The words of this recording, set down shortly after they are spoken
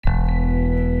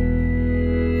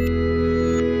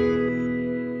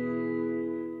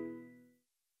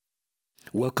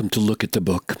Welcome to Look at the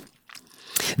Book.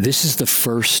 This is the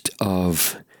first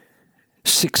of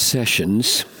 6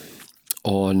 sessions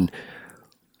on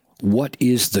what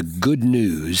is the good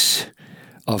news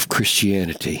of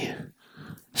Christianity.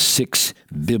 6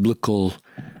 biblical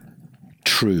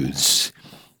truths.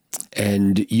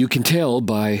 And you can tell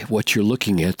by what you're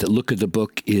looking at that Look at the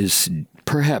Book is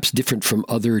perhaps different from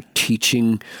other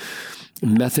teaching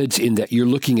methods in that you're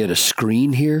looking at a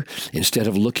screen here instead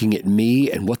of looking at me,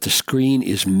 and what the screen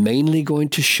is mainly going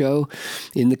to show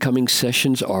in the coming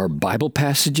sessions are Bible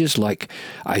passages like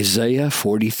Isaiah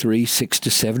 43,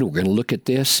 6-7. We're going to look at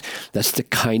this. That's the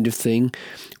kind of thing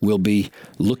we'll be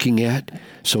looking at.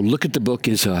 So Look at the Book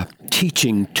is a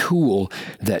teaching tool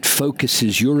that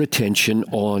focuses your attention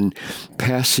on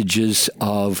passages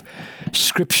of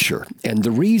Scripture. And the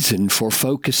reason for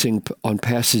focusing on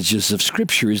passages of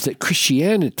Scripture is that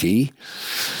Christianity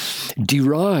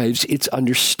derives its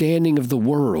understanding of the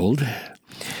world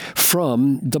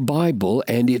from the Bible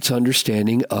and its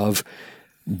understanding of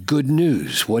good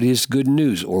news. What is good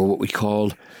news, or what we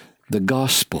call the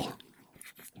gospel?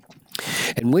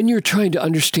 And when you're trying to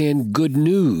understand good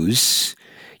news,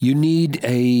 you need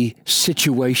a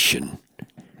situation.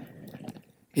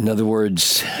 In other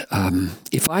words,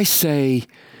 if I say,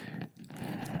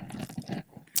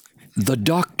 the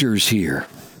doctor's here,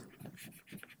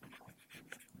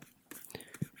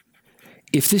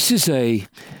 if this is a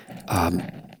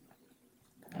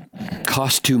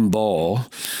costume ball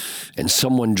and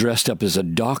someone dressed up as a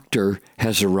doctor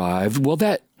has arrived, well,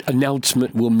 that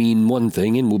announcement will mean one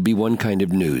thing and will be one kind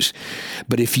of news.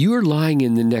 But if you're lying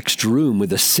in the next room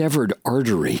with a severed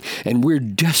artery and we're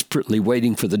desperately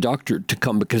waiting for the doctor to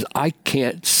come because I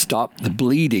can't stop the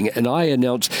bleeding, and I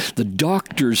announce the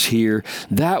doctor's here,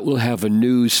 that will have a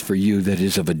news for you that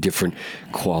is of a different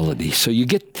quality. So you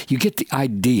get the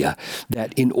idea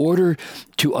that in order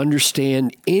to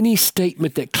understand any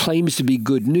statement that claims to be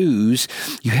good news,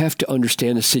 you have to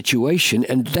understand a situation,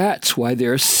 and that's why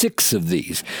there are 6 of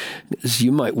these. As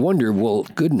you might wonder, well,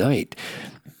 good night.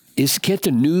 Can't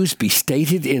the news be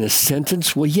stated in a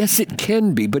sentence? Well, yes, it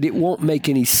can be, but it won't make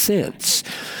any sense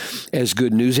as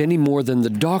good news any more than the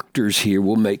doctors here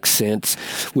will make sense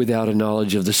without a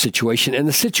knowledge of the situation. And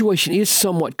the situation is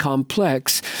somewhat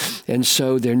complex, and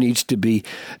so there needs to be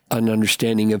an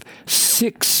understanding of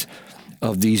 6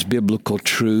 of these biblical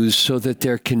truths so that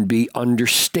there can be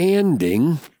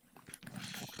understanding.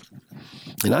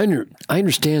 And I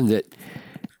understand that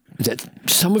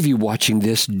some of you watching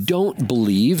this don't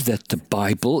believe that the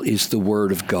Bible is the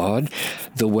Word of God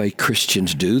the way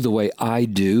Christians do, the way I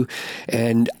do.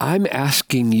 And I'm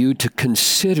asking you to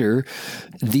consider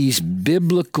these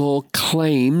biblical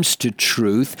claims to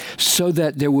truth so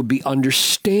that there will be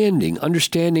understanding.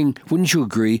 Understanding, wouldn't you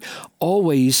agree,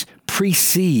 always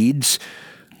precedes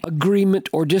agreement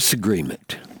or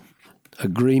disagreement.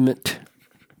 Agreement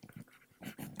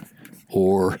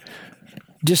or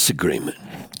disagreement.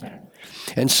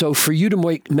 And so for you to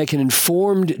make an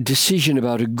informed decision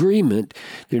about agreement,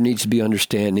 there needs to be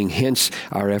understanding, hence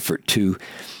our effort to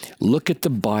look at the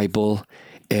Bible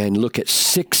and look at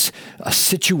 6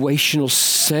 situational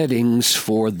settings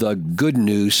for the good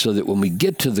news so that when we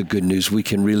get to the good news, we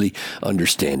can really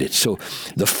understand it. So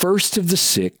the first of the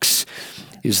 6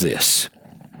 is this.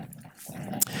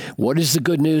 What is the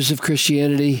good news of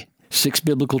Christianity? 6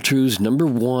 biblical truths. Number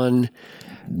 1,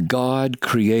 God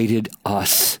created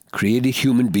us, created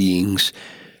human beings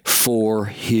for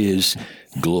His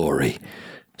glory.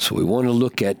 So we want to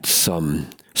look at some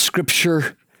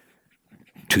Scripture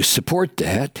to support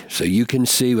that, so you can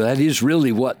see that is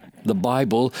really what the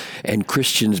Bible and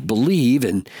Christians believe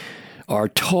and are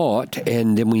taught,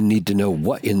 and then we need to know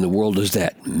what in the world does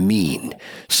that mean.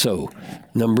 So,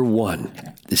 number 1,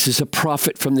 this is a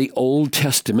prophet from the Old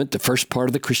Testament, the first part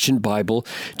of the Christian Bible,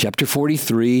 chapter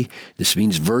 43. This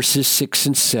means verses 6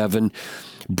 and 7.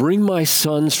 Bring my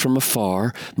sons from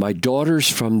afar, my daughters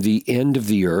from the end of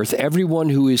the earth, everyone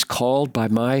who is called by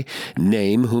my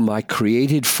name, whom I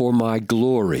created for my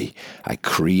glory. I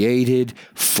created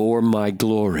for my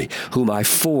glory, whom I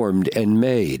formed and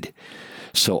made.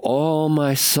 So all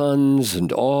my sons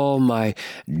and all my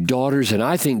daughters, and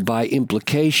I think by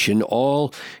implication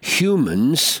all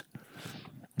humans,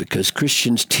 because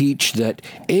Christians teach that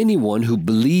anyone who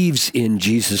believes in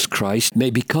Jesus Christ may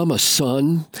become a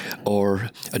son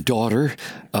or a daughter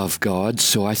of God.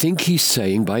 So I think he's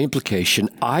saying by implication,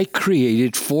 I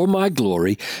created for my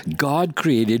glory, God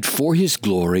created for His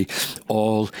glory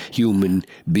all human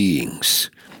beings.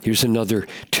 Here's another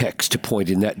text to point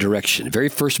in that direction. The very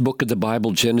first book of the Bible,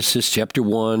 Genesis chapter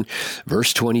 1,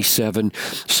 verse 27.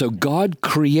 So God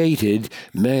created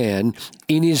man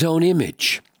in His own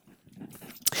image.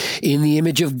 In the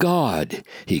image of God,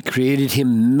 he created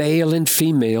him male and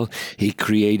female. He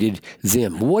created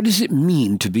them. What does it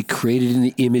mean to be created in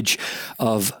the image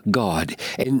of God?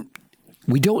 And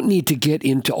we don't need to get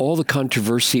into all the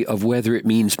controversy of whether it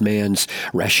means man's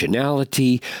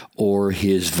rationality or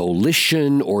his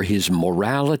volition or his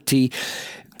morality.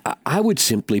 I would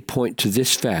simply point to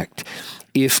this fact.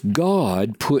 If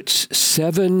God puts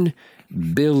 7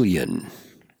 billion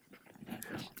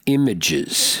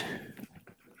images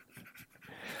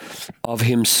of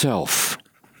himself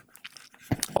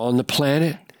on the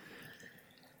planet,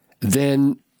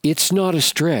 then it's not a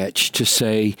stretch to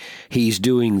say he's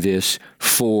doing this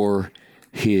for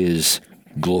his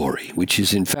glory, which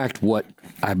is in fact what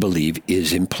I believe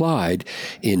is implied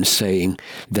in saying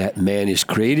that man is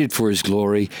created for his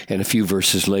glory, and a few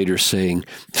verses later saying,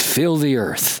 fill the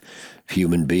earth,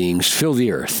 human beings, fill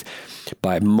the earth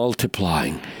by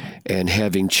multiplying and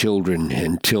having children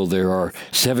until there are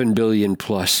 7 billion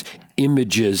plus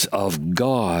images of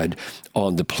God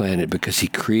on the planet because he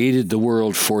created the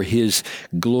world for his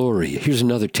glory. Here's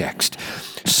another text.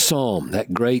 Psalm,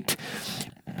 that great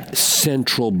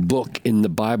central book in the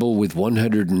Bible with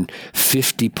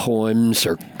 150 poems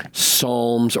or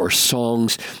psalms or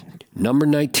songs. Number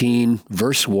 19,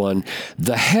 verse 1,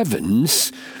 the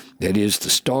heavens, that is the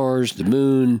stars, the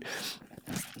moon,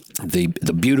 the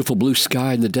beautiful blue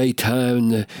sky in the daytime,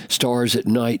 the stars at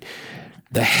night,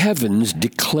 the heavens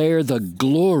declare the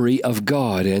glory of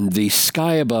God, and the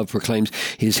sky above proclaims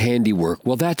his handiwork.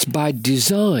 Well, that's by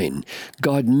design.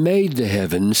 God made the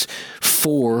heavens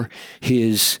for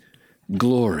his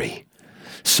glory.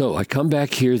 So I come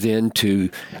back here then to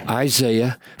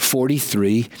Isaiah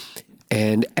 43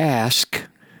 and ask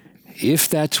if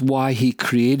that's why he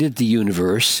created the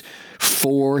universe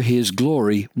for his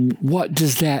glory, what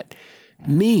does that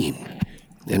mean?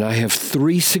 And I have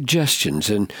 3 suggestions,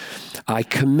 and I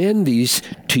commend these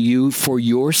to you for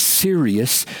your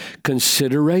serious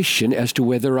consideration as to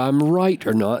whether I'm right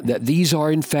or not, that these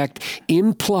are in fact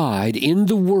implied in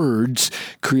the words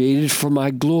created for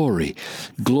my glory.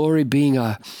 Glory being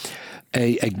a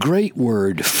great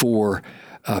word for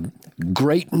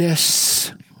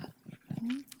greatness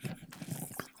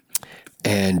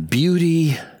and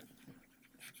beauty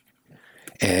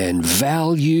and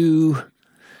value.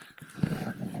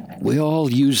 We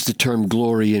all use the term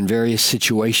glory in various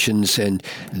situations, and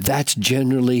that's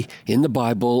generally in the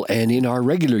Bible and in our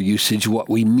regular usage what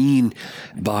we mean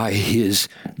by his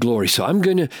glory. So I'm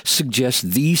going to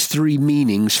suggest these 3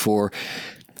 meanings for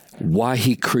why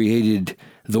he created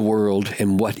the world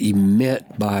and what he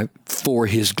meant by for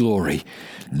his glory.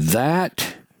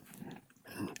 That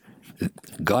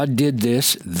God did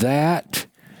this, that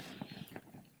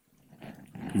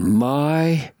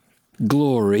my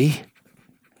glory,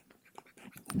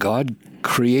 God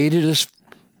created us,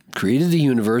 created the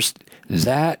universe,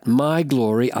 that my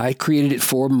glory, I created it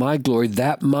for my glory,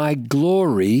 that my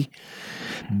glory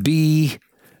be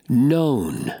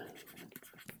known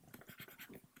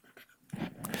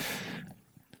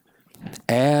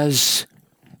as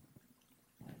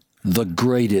the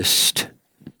greatest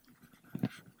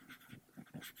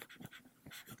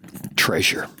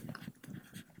treasure.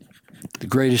 The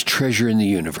greatest treasure in the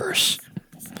universe.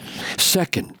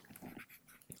 Second,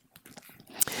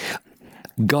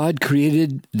 God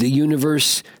created the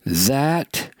universe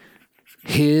that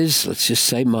his, let's just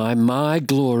say my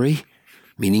glory,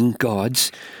 meaning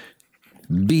God's,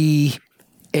 be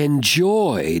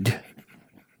enjoyed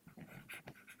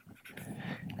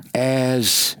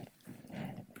as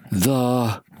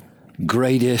the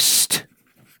greatest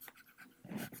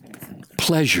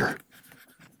pleasure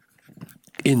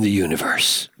in the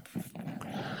universe.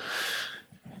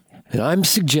 And I'm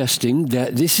suggesting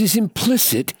that this is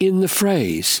implicit in the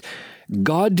phrase,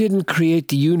 God didn't create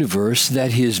the universe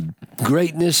that his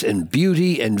greatness and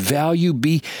beauty and value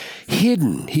be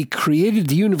hidden. He created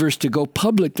the universe to go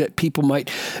public that people might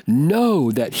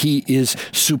know that he is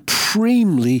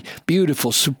supremely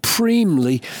beautiful,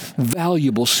 supremely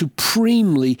valuable,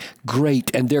 supremely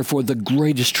great, and therefore the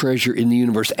greatest treasure in the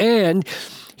universe. And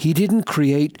he didn't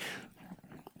create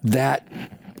that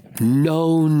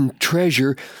known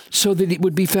treasure so that it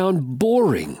would be found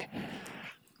boring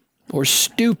or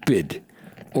stupid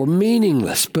or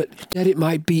meaningless, but that it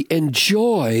might be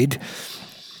enjoyed,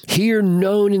 here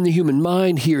known in the human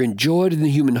mind, here enjoyed in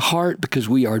the human heart, because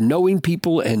we are knowing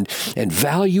people and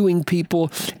valuing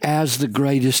people as the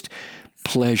greatest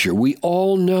pleasure. We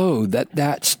all know that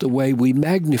that's the way we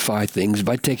magnify things,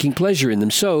 by taking pleasure in them.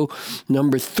 So,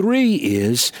 number 3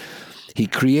 is, he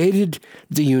created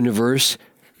the universe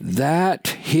that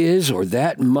his or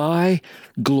that my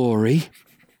glory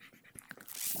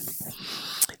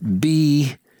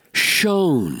be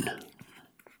shown.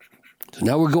 So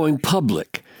now we're going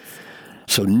public.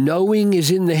 So knowing is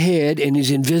in the head and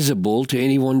is invisible to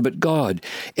anyone but God.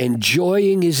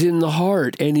 Enjoying is in the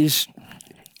heart and is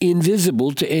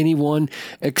invisible to anyone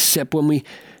except when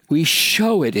we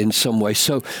show it in some way.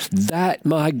 So that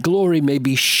my glory may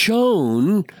be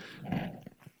shown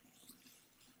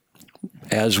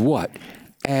as what?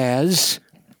 As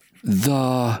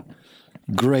the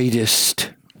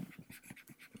greatest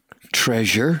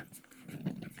treasure.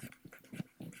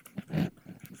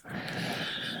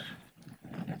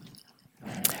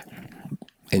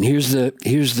 And here's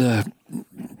the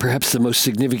perhaps the most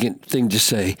significant thing to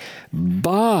say.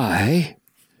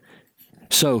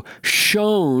 So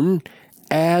shown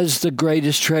as the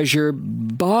greatest treasure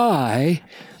by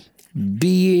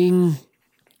being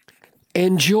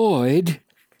enjoyed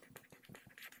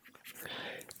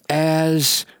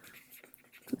as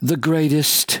the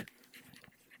greatest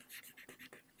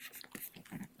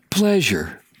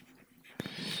pleasure.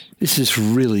 This is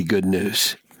really good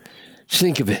news. Just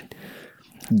think of it.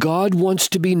 God wants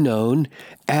to be known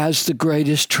as the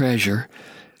greatest treasure.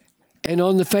 And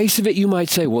on the face of it, you might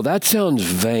say, well, that sounds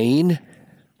vain,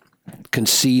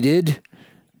 conceited.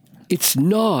 It's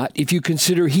not if you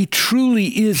consider he truly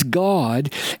is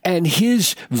God and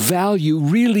his value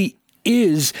really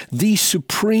is the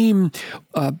supreme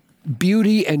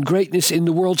beauty and greatness in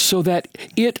the world, so that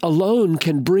it alone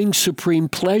can bring supreme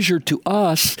pleasure to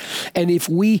us. And if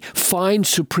we find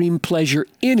supreme pleasure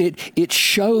in it, it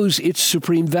shows its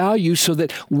supreme value so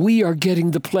that we are getting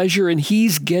the pleasure and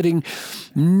he's getting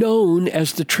known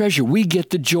as the treasure. We get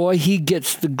the joy, he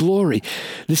gets the glory.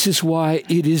 This is why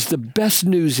it is the best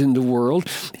news in the world,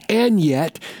 and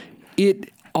yet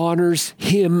it honors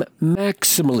him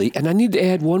maximally. And I need to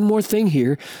add one more thing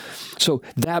here. So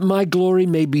that my glory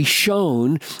may be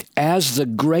shown as the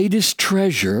greatest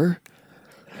treasure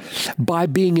by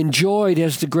being enjoyed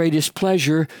as the greatest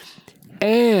pleasure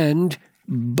and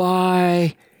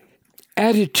by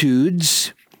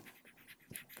attitudes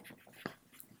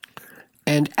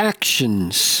and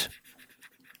actions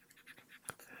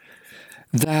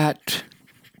that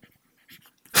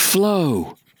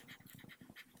flow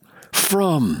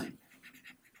from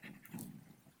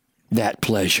that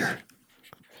pleasure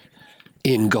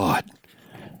in God.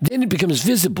 Then it becomes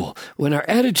visible when our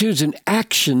attitudes and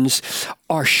actions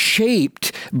are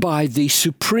shaped by the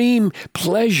supreme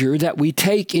pleasure that we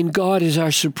take in God as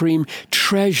our supreme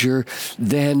treasure.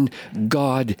 Then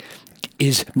God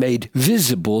is made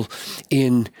visible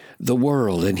in the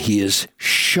world, and he is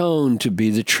shown to be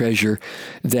the treasure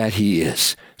that he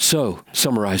is. So,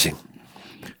 summarizing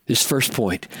this first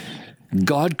point,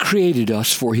 God created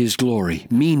us for his glory,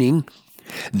 meaning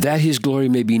that his glory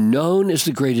may be known as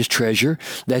the greatest treasure,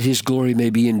 that his glory may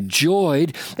be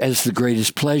enjoyed as the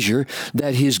greatest pleasure,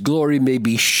 that his glory may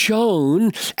be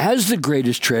shown as the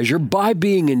greatest treasure by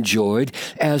being enjoyed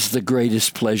as the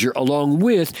greatest pleasure, along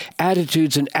with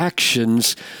attitudes and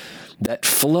actions that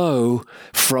flow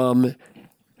from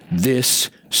this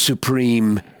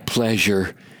supreme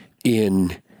pleasure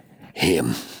in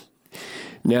him.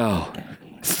 Now,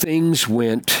 things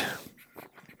went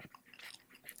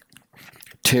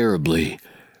terribly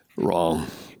wrong.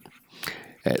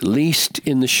 At least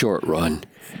in the short run,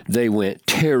 they went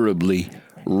terribly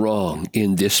wrong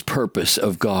in this purpose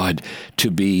of God to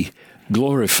be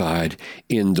glorified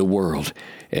in the world.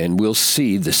 And we'll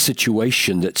see the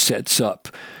situation that sets up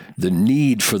the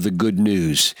need for the good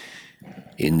news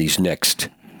in these next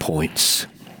points.